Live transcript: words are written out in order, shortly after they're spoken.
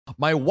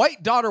My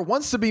white daughter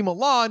wants to be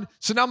Mulan,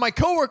 so now my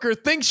coworker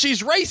thinks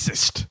she's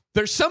racist.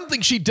 There's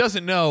something she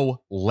doesn't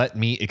know. Let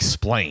me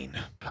explain.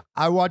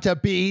 I want to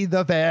be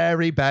the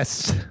very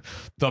best.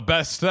 The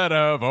best that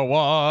ever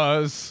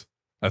was.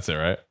 That's it,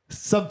 right?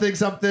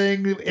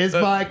 Something is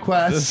my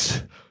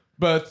quest.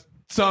 But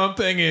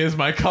something is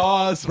my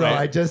cause. Bro,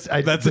 right? That's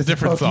a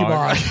different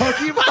Pokemon. song.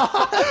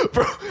 Pokemon.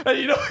 Bro, and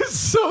you know it's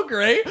so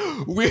great?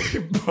 We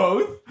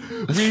both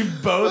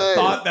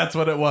thought that's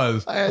what it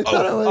was. I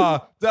thought it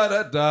was da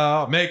da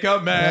da, make a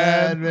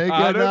man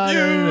out of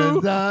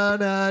you.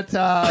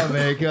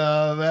 Make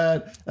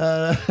a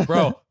man.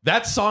 Bro,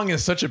 that song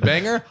is such a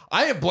banger.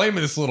 I am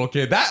blaming this little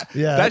kid. That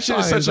shit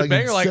is song such a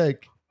banger. Like,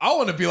 sick. I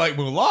want to be like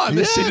Mulan.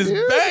 This shit is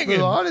banging.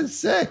 Mulan is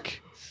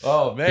sick.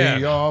 Oh man.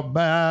 Be your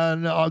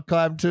man, I'll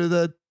climb to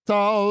the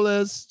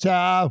tallest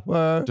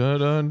tower. Dun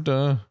dun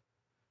dun.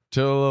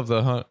 Till of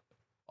the hunt.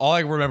 All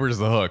I remember is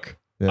the hook.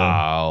 Yeah.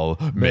 I'll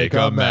make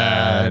a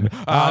man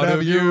out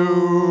of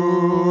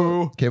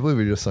you. Can't believe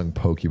we just sung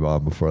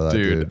Pokemon before that,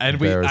 dude. And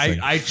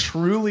I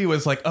truly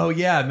was like, oh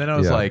yeah, and then I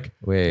was like,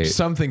 wait,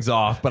 something's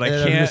off, but I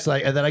and can't.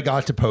 And then I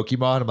got to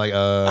Pokemon. I'm like,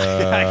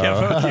 I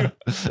can't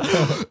fuck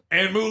you.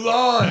 And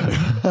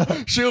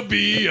Mulan, she'll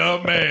be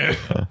a man.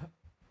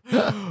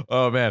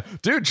 Oh man,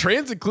 dude,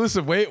 trans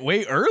inclusive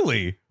way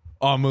early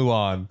on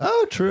Mulan.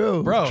 Oh,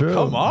 true, bro. True.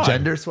 Come on,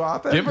 gender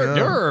swapping. Give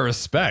her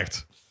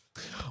respect.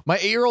 My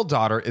 8-year-old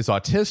daughter is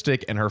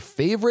autistic, and her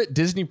favorite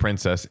Disney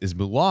princess is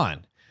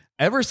Mulan.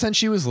 Ever since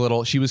she was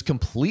little, she was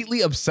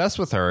completely obsessed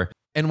with her.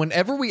 And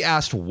whenever we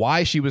asked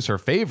why she was her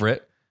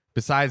favorite,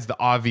 besides the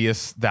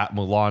obvious that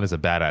Mulan is a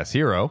badass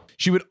hero,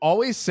 she would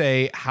always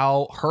say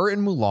how her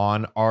and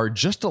Mulan are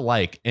just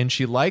alike, and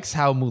she likes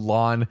how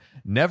Mulan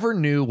never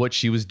knew what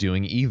she was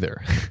doing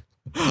either.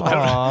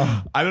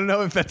 I don't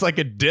know if that's like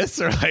a diss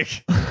or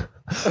like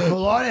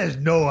Mulan has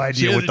no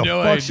idea what the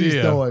fuck she's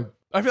doing.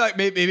 I feel like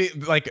maybe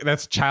like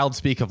that's child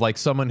speak of like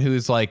someone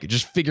who's like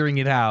just figuring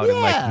it out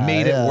and like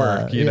made it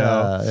work, you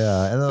know?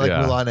 Yeah. And then like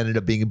Mulan ended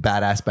up being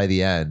badass by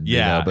the end.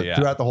 Yeah. You know? But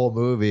throughout the whole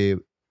movie,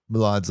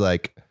 Mulan's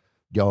like,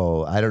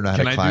 yo, I don't know how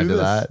to climb to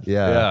that.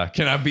 Yeah.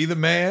 Can I be the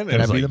man? Can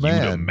I be the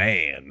man? You the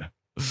man.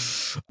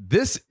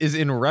 This is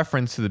in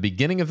reference to the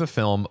beginning of the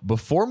film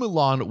before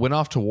Mulan went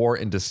off to war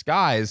in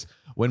disguise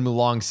when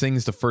Mulan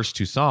sings the first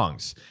two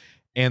songs.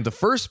 And the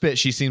first bit,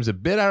 she seems a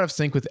bit out of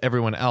sync with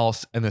everyone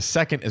else. And the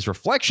second is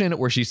Reflection,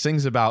 where she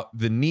sings about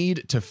the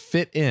need to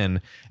fit in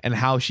and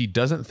how she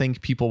doesn't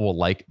think people will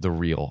like the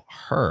real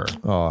her.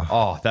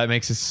 Oh, that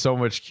makes it so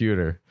much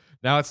cuter.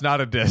 Now it's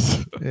not a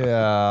diss.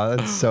 Yeah,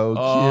 that's so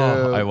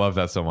cute. I love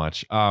that so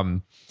much.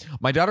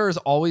 My daughter has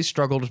always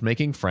struggled with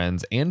making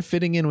friends and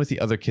fitting in with the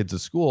other kids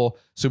at school,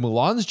 so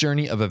Mulan's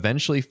journey of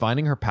eventually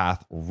finding her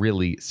path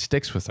really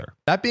sticks with her.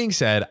 That being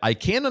said, I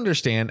can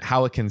understand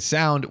how it can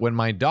sound when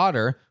my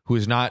daughter, who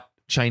is not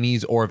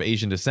Chinese or of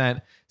Asian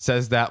descent,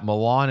 says that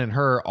Mulan and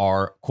her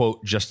are,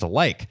 quote, just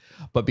alike.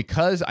 But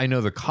because I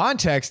know the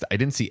context, I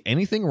didn't see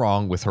anything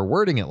wrong with her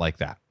wording it like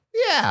that.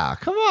 Yeah,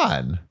 come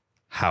on.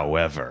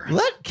 However,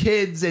 let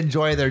kids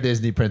enjoy their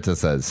Disney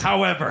princesses.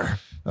 However,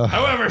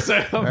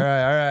 Sam. All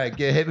right.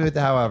 Hit me with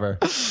the however.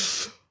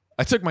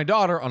 I took my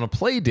daughter on a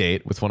play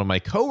date with one of my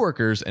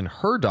coworkers and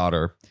her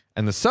daughter,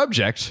 and the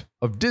subject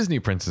of Disney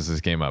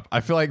princesses came up.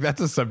 I feel like that's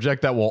a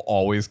subject that will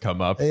always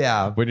come up.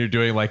 Yeah. When you're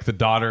doing like the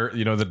daughter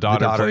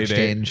play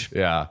exchange. Date.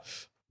 Yeah.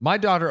 My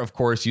daughter, of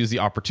course, used the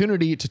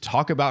opportunity to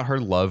talk about her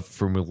love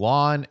for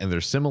Mulan and their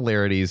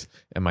similarities,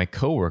 and my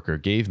coworker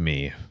gave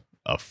me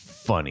a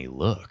funny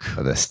look.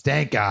 The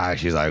stank eye.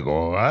 She's like,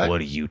 what?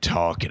 What are you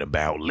talking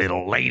about,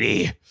 little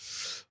lady?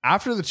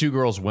 After the two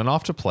girls went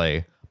off to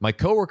play, my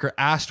coworker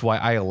asked why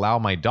I allow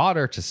my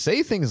daughter to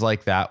say things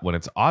like that when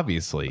it's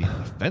obviously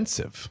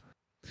offensive.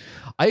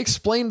 I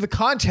explained the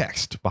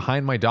context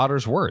behind my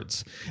daughter's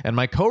words, and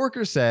my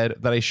coworker said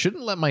that I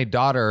shouldn't let my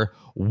daughter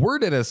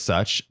word it as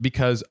such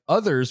because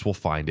others will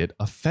find it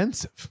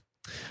offensive.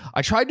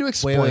 I tried to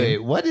explain.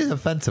 Wait, what is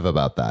offensive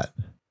about that?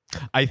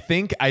 I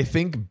think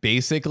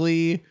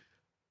basically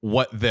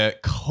what the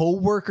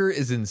coworker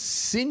is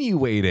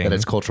insinuating that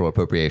it's cultural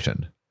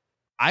appropriation.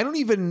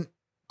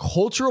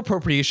 Cultural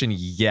appropriation,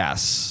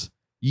 yes.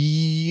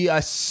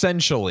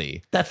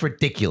 Essentially. That's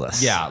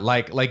ridiculous. Yeah,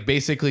 like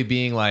basically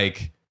being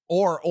like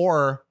or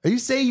are you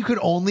saying you could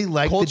only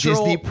like the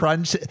Disney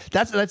princess?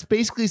 That's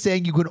basically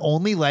saying you could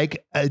only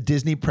like a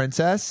Disney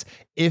princess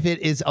if it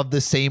is of the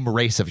same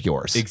race of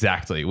yours.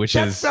 Exactly,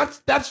 that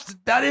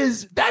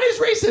is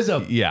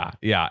racism.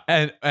 Yeah.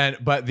 And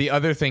but the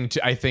other thing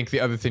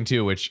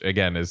too, which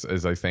again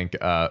is I think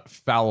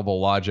fallible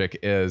logic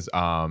is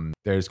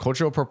there's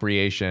cultural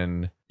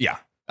appropriation. Yeah.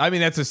 I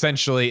mean, that's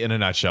essentially in a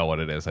nutshell what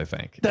it is, I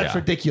think. That's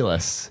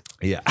ridiculous.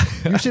 Yeah.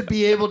 You should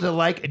be able to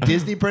like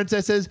Disney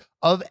princesses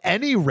of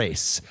any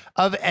race,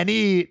 of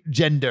any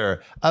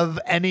gender, of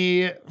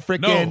any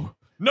freaking...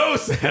 No,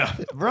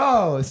 Sam.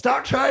 Bro,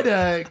 stop trying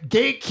to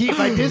gatekeep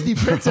my Disney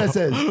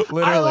princesses.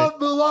 Literally. I love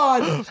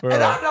Mulan,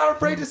 and I'm not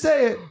afraid to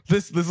say it.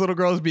 This little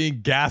girl is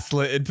being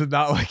gaslit into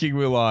not liking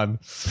Mulan.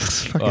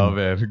 Oh,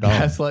 man.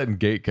 Gaslit and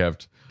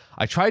gatekept.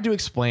 I tried to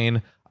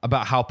explain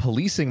about how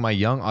policing my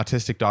young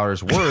autistic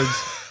daughter's words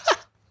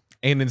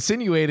and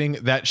insinuating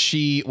that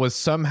she was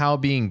somehow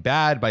being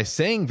bad by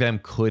saying them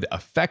could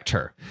affect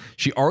her.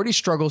 She already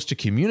struggles to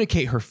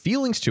communicate her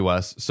feelings to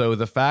us, so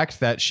the fact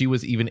that she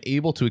was even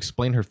able to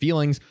explain her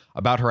feelings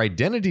about her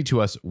identity to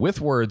us with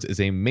words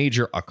is a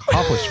major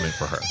accomplishment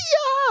for her.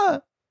 Yeah.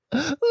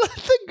 Let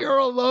the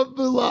girl love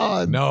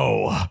Mulan.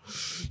 No,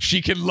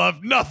 she can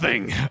love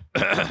nothing.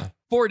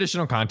 For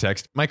additional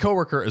context, my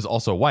coworker is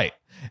also white.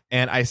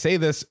 And I say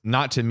this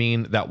not to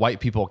mean that white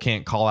people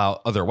can't call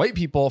out other white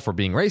people for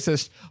being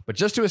racist, but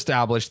just to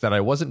establish that I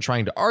wasn't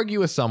trying to argue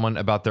with someone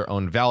about their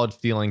own valid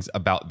feelings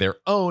about their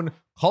own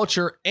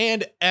culture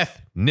and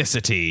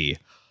ethnicity.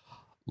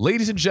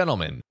 Ladies and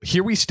gentlemen,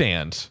 here we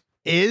stand.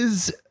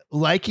 Is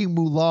liking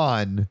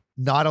Mulan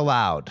not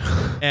allowed?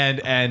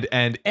 And am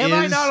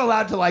I not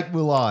allowed to like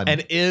Mulan?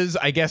 And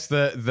I guess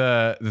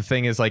the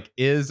thing is, like,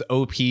 is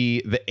OP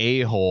the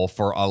a-hole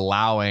for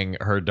allowing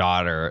her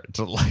daughter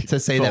to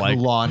say that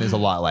Mulan is a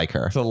lot like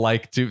her?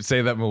 To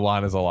say that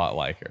Mulan is a lot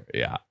like her.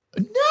 Yeah.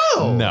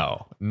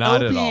 No,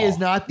 not OP at all. is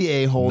not the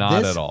a-hole.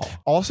 Not at all.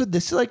 Also,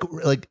 this is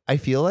like I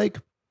feel like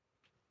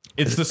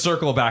it's the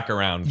circle back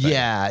around thing.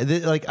 Yeah,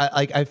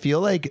 I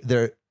feel like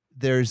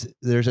there's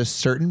a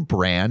certain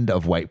brand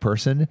of white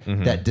person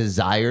that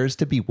desires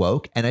to be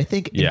woke, and I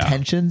think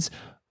intentions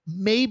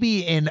may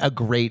be in a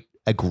great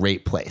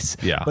place.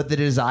 Yeah, but the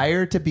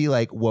desire to be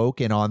like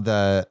woke and on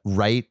the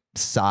right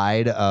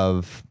side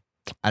of,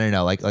 I don't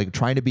know, like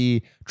trying to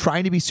be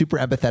super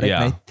empathetic.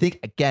 Yeah. And I think,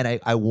 again,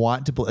 I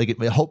want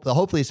to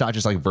hopefully it's not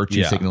just like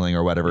virtue signaling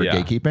or whatever,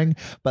 gatekeeping,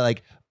 but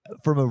like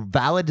from a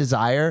valid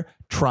desire,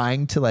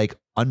 trying to like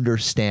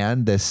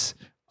understand this.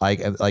 Like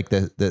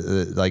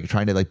the like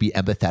trying to like be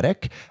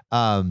empathetic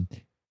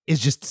is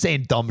just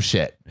saying dumb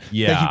shit.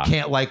 Yeah, like you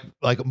can't like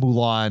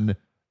Mulan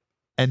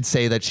and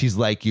say that she's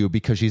like you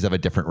because she's of a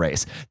different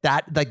race.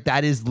 That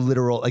is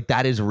literal, like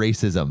that is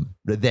racism.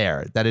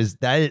 There, that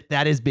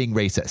is being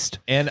racist.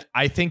 And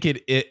I think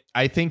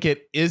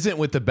it isn't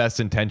with the best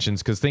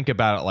intentions, because think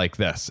about it like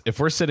this: if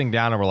we're sitting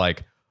down and we're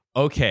like,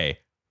 okay,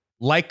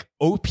 like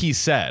OP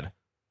said,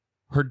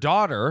 her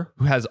daughter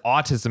who has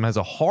autism has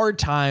a hard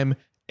time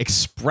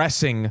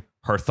expressing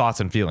her thoughts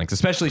and feelings,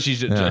 especially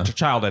she's a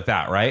child at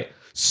that, right?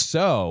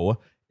 So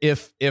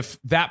if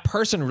that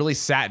person really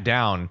sat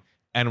down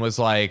and was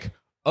like,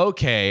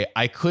 okay,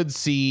 I could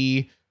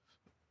see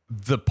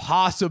the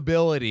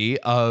possibility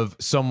of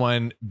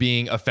someone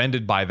being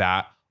offended by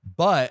that,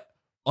 but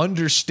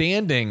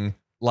understanding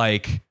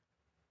like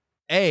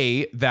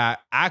that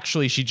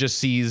actually she just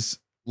sees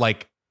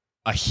like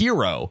a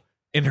hero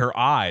in her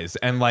eyes,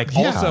 and like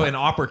also an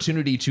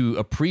opportunity to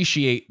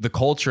appreciate the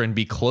culture and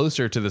be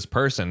closer to this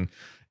person,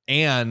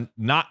 and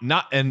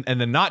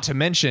then not to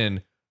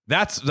mention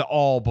that's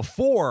all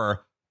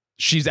before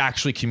she's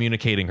actually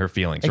communicating her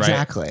feelings, right?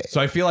 Exactly.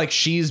 So I feel like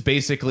she's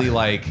basically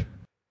like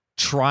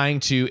trying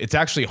to, it's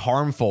actually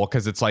harmful,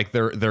 because it's like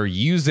they're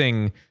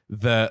using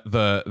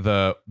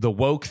the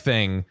woke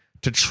thing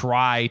to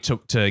try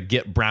to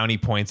get brownie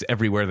points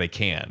everywhere they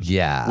can.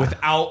 Yeah.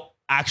 Without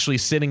actually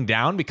sitting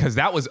down, because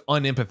that was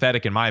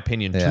unempathetic, in my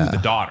opinion, to the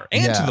daughter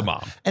and to the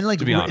mom. And like,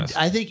 to be honest,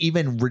 I think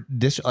even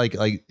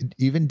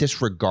even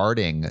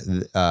disregarding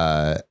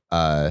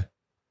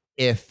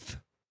if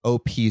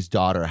OP's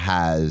daughter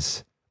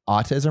has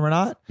autism or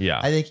not. Yeah.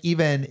 I think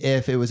even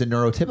if it was a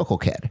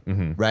neurotypical kid,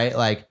 right?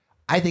 Like,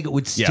 I think it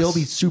would still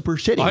be super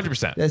shitty.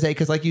 100%.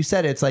 Because like you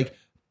said, it's like,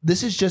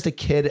 this is just a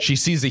kid. She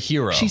sees a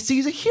hero.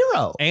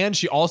 And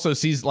she also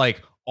sees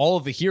like all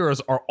of the heroes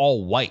are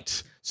all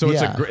white. So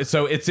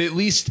it's at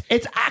least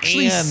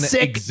actually an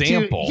sick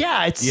example.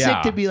 It's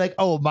sick to be like,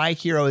 oh, my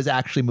hero is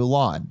actually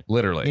Mulan.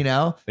 Literally. You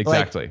know?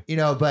 Exactly.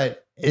 Like,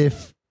 but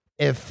if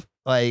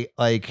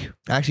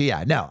actually,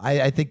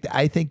 I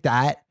think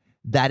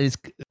that is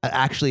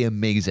actually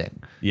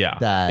amazing. Yeah.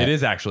 That it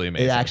is actually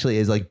amazing. It actually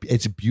is, like,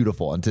 it's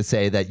beautiful. And to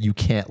say that you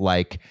can't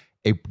like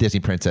a Disney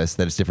princess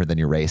that is different than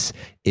your race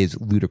is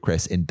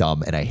ludicrous and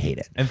dumb, and I hate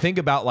it. And think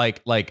about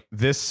like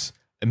this,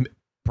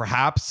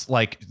 perhaps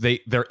like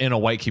they're in a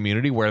white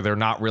community where they're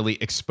not really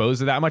exposed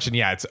to that much. And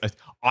it's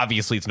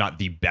obviously it's not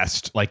the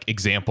best like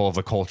example of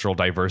the cultural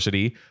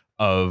diversity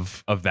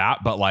of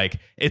that, but like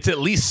it's at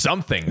least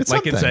something. It's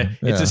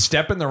a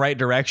step in the right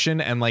direction.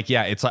 And like,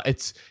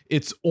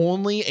 it's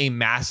only a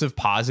massive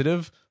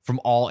positive from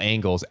all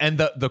angles. And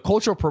the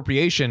cultural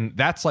appropriation,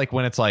 that's like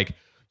when it's like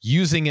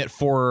using it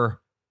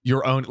for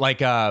your own, like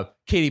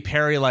Katy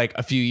Perry, like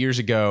a few years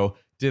ago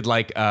did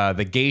like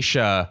the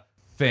geisha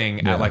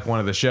thing at like one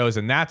of the shows,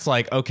 and that's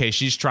like, okay,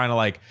 she's trying to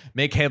like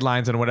make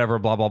headlines and whatever,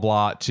 blah blah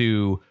blah,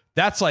 to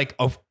that's like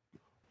a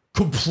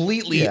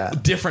completely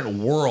different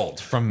world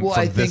from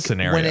this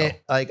scenario.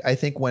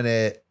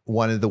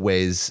 One of the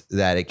ways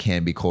that it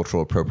can be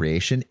cultural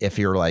appropriation, if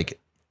you're like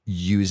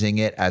using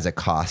it as a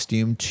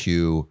costume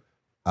to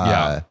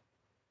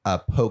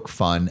poke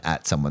fun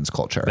at someone's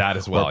culture, that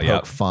as well, or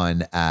poke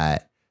fun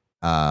at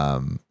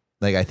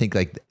like, I think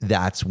like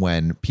that's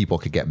when people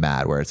could get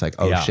mad, where it's like,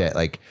 oh shit,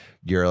 like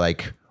you're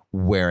like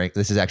wearing,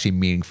 this is actually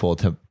meaningful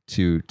to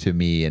to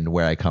me and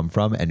where I come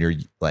from, and you're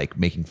like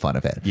making fun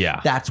of it.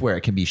 Yeah. That's where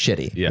it can be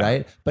shitty,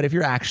 right? But if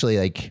you're actually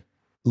like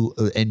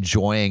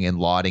enjoying and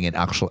lauding and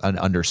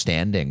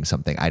understanding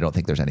something, I don't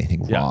think there's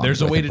anything wrong.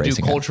 There's a way to do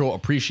embracing cultural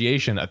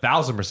appreciation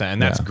 1,000%,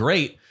 and that's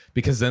great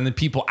because then the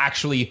people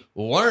actually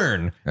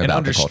learn and About the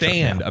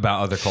understand culture,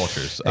 about other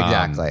cultures.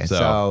 Exactly.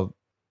 So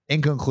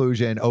in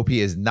conclusion, OP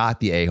is not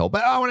the a-hole,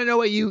 but I want to know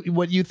what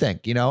you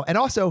think, you know? And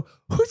also,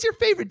 who's your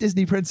favorite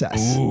Disney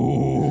princess?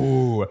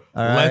 Ooh.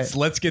 Right.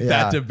 Let's get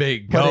that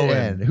debate Put going.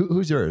 it in.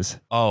 Who's yours?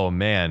 Oh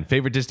man,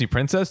 favorite Disney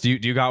princess? Do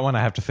you got one?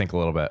 I have to think a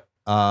little bit.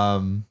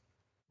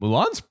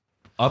 Mulan's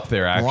up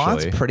there actually.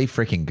 Mulan's pretty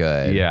freaking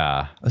good.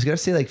 Yeah. I was gonna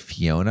say like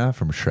Fiona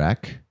from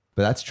Shrek,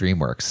 but that's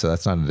DreamWorks, so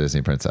that's not a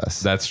Disney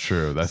princess. That's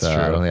true. That's so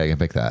true. I don't think I can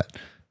pick that.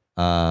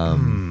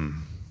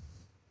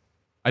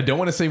 I don't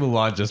want to say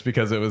Mulan just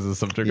because it was a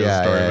subject of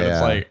the story, but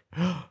it's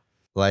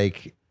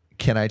like,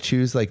 can I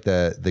choose like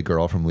the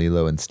girl from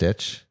Lilo and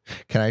Stitch?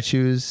 Can I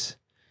choose?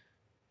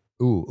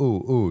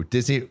 Ooh,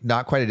 Disney,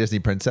 not quite a Disney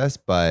princess,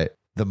 but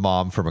the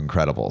mom from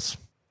Incredibles.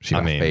 She's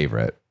my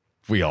favorite.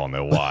 We all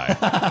know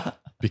why.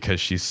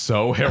 Because she's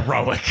so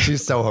heroic.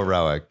 She's so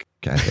heroic.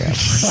 Goddamn.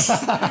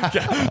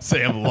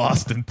 Say I'm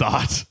lost in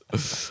thought.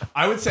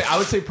 I would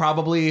say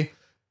probably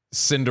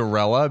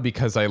Cinderella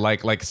because I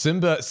like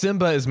Simba.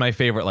 Simba is my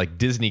favorite like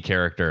Disney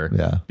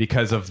character.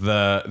 Because of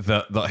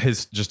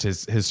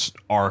his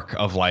arc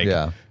of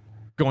like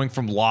going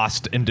from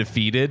lost and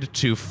defeated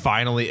to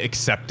finally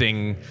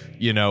accepting,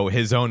 you know,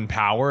 his own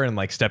power and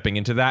like stepping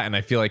into that. And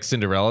I feel like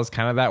Cinderella is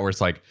kind of that, where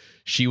it's like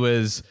she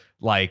was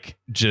like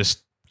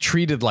just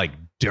treated like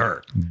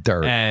dirt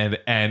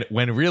and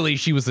when really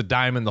she was a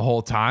diamond the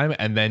whole time,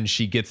 and then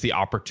she gets the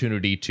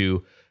opportunity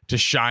to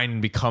shine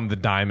and become the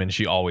diamond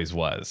she always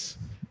was.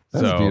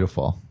 That's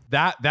beautiful.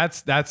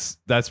 That's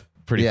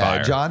pretty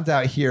fire. John's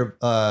out here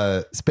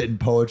spitting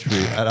poetry,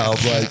 and I'm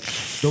like,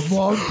 the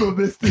mom from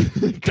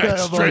Mr. That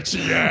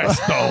stretchy ass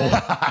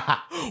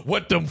though.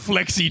 What them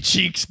flexy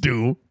cheeks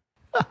do?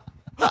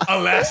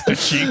 Elastic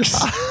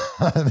cheeks.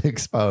 I'm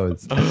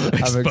exposed.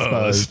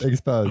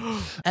 Exposed.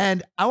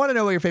 And I want to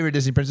know what your favorite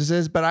Disney princess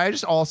is, but I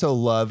just also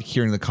love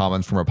hearing the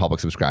comments from our public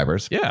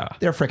subscribers. Yeah.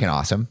 They're freaking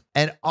awesome.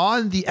 And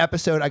on the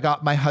episode, I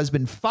got my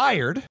husband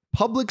fired.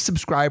 Public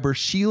subscriber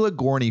Sheila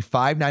Gorney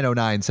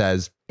 5909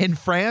 says, in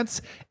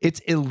France, it's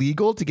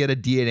illegal to get a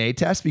DNA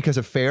test because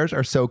affairs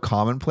are so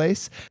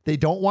commonplace. They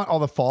don't want all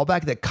the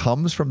fallback that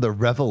comes from the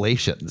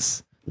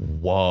revelations.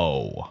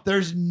 Whoa.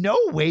 There's no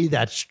way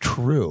that's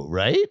true,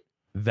 right?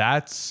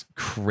 That's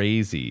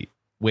crazy.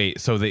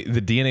 Wait, so the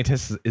DNA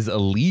test is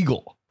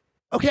illegal?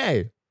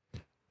 Okay.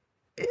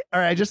 All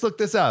right, I just looked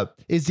this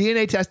up. Is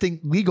DNA testing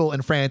legal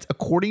in France?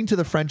 According to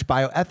the French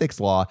bioethics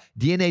law,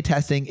 DNA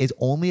testing is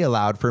only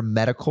allowed for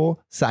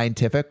medical,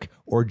 scientific,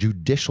 or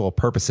judicial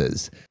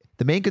purposes.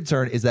 The main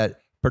concern is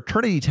that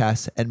paternity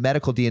tests and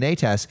medical DNA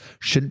tests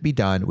shouldn't be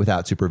done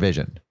without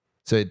supervision.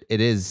 So it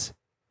is.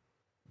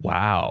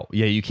 Wow.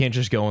 Yeah, you can't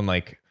just go and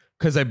like,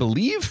 because I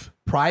believe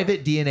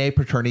private DNA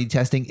paternity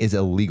testing is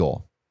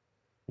illegal.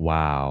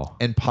 Wow.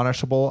 And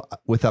punishable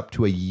with up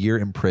to a year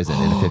in prison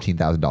and a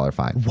 $15,000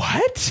 fine.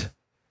 What?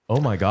 Oh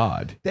my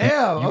God.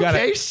 Damn.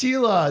 Okay,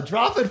 Sheila,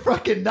 dropping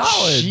fucking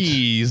knowledge.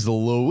 Jeez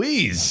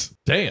Louise.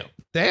 Damn.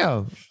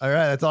 All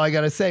right. That's all I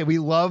got to say. We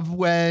love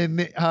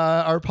when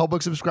our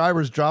public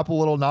subscribers drop a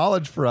little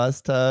knowledge for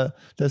us to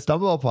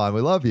stumble upon.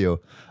 We love you.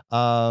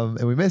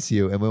 And we miss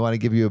you. And we want to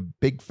give you a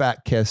big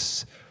fat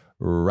kiss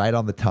right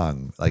on the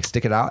tongue. Like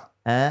stick it out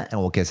and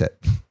we'll kiss it.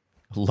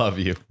 Love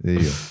you.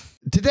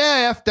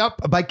 Today I effed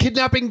up by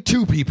kidnapping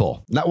 2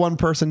 people. Not 1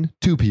 person,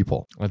 2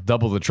 people. That's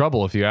double the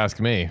trouble if you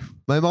ask me.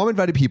 My mom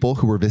invited people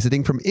who were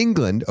visiting from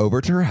England over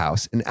to her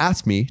house and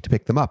asked me to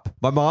pick them up.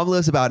 My mom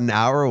lives about an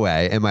hour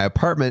away and my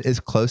apartment is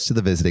close to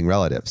the visiting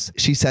relatives.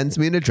 She sends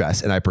me an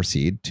address and I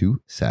proceed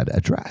to said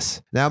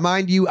address. Now,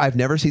 mind you, I've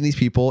never seen these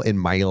people in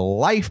my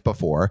life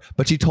before,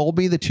 but she told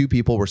me the 2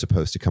 people were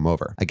supposed to come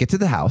over. I get to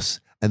the house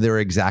and there are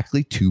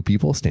exactly 2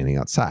 people standing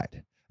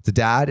outside. It's a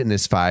dad and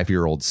his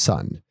 5-year-old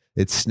son.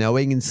 It's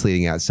snowing and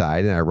sleeting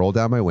outside, and I roll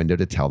down my window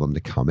to tell them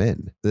to come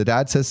in. The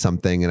dad says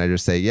something, and I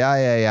just say,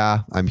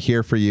 yeah, I'm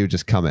here for you.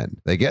 Just come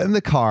in. They get in the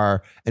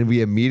car, and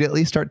we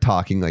immediately start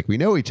talking like we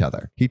know each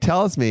other. He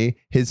tells me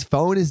his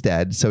phone is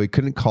dead, so he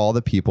couldn't call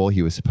the people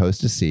he was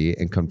supposed to see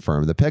and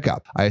confirm the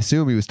pickup. I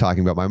assume he was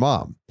talking about my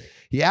mom.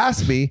 He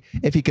asked me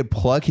if he could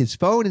plug his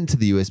phone into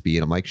the USB,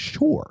 and I'm like,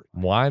 sure.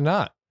 Why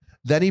not?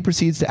 Then he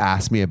proceeds to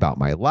ask me about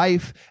my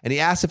life, and he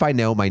asks if I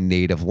know my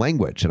native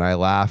language, and I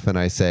laugh, and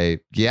I say,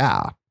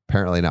 yeah.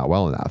 Apparently not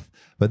well enough.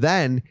 But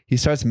then he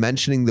starts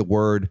mentioning the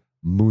word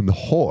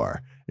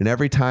Munhor. And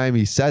every time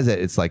he says it,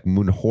 it's like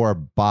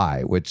Munhor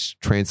Bai, which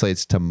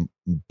translates to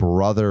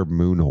brother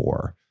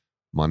Munhor,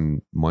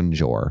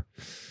 Munjor.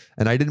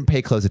 And I didn't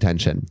pay close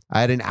attention.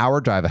 I had an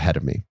hour drive ahead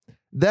of me.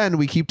 Then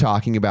we keep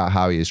talking about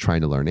how he is trying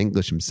to learn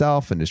English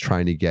himself and is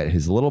trying to get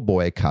his little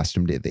boy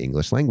accustomed to the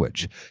English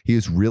language. He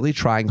is really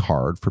trying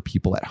hard for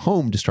people at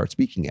home to start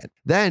speaking it.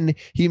 Then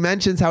he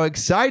mentions how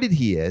excited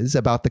he is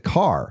about the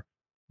car.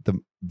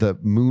 The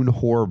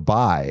Munhor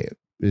Bai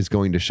is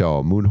going to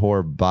show.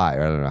 Moonhor Bai. I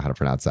don't know how to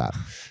pronounce that.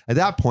 At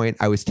that point,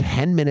 I was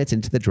 10 minutes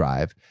into the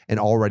drive and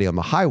already on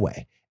the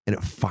highway. And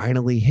it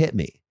finally hit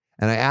me.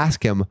 And I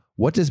asked him,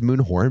 what does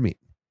Moonhor mean?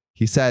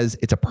 He says,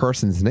 it's a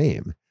person's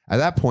name. At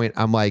that point,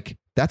 I'm like,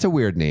 that's a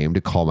weird name to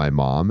call my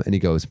mom. And he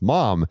goes,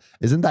 Mom,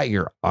 isn't that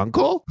your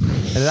uncle?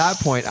 And at that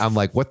point, I'm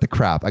like, what the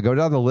crap? I go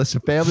down the list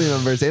of family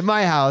members in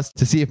my house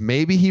to see if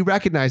maybe he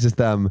recognizes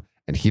them.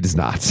 And he does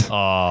not.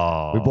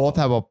 Oh. We both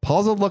have a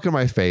puzzled look on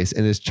my face,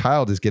 and his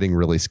child is getting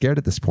really scared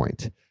at this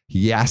point.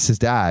 He asks his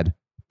dad,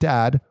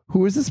 Dad,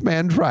 who is this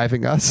man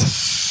driving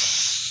us?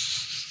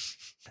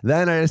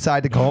 Then I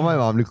decide to call my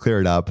mom to clear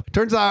it up.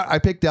 Turns out I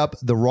picked up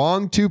the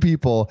wrong two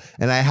people,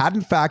 and I had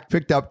in fact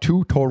picked up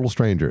two total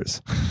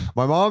strangers.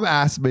 My mom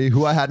asked me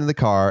who I had in the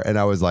car, and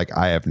I was like,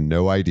 I have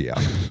no idea.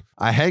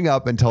 I hang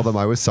up and tell them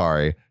I was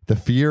sorry. The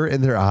fear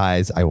in their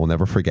eyes, I will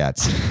never forget.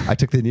 I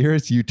took the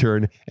nearest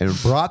U-turn and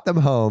brought them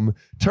home.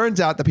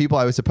 Turns out the people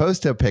I was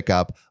supposed to pick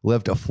up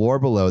lived a floor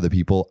below the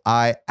people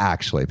I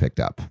actually picked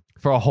up.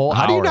 For a whole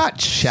How hour. do you not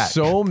check?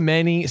 So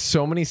many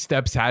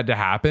steps had to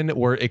happen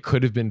where it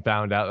could have been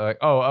found out. Like,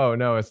 oh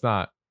no, it's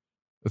not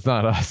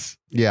us.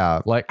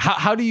 Yeah. Like,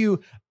 how do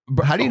you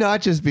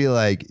not just be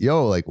like,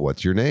 yo, like,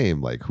 what's your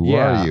name? Like, who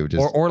are you?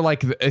 Just or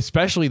like,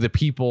 especially the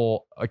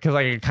people, because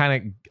I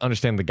kind of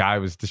understand the guy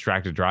was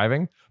distracted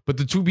driving, but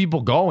the two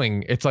people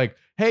going, it's like,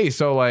 hey,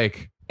 so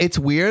like, it's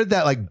weird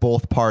that like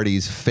both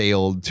parties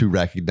failed to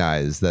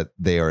recognize that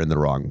they are in the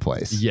wrong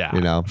place. Yeah.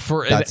 You know,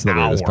 for that's an the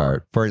weirdest hour.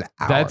 part. For an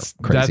hour. That's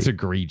Crazy.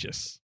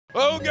 egregious.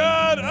 Oh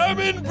God, I'm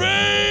in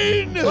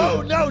pain.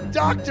 Oh no,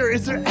 doctor,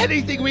 is there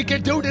anything we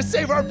can do to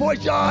save our boy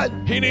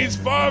John? He needs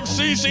 5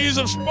 cc's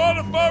of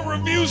Spotify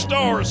review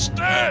stars.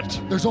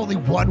 Stat! There's only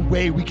one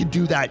way we can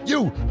do that.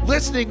 You,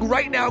 listening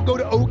right now, go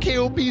to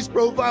OKOP's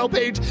profile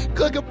page,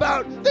 click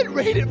about, then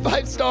rate it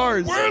 5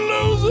 stars. We're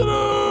losing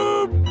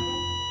him!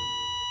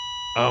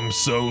 I'm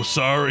so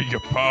sorry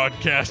your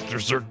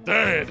podcasters are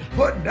dead.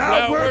 But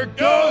now we're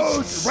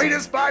ghosts. Rate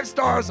us 5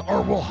 stars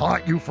or we'll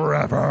haunt you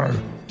forever.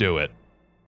 Do it.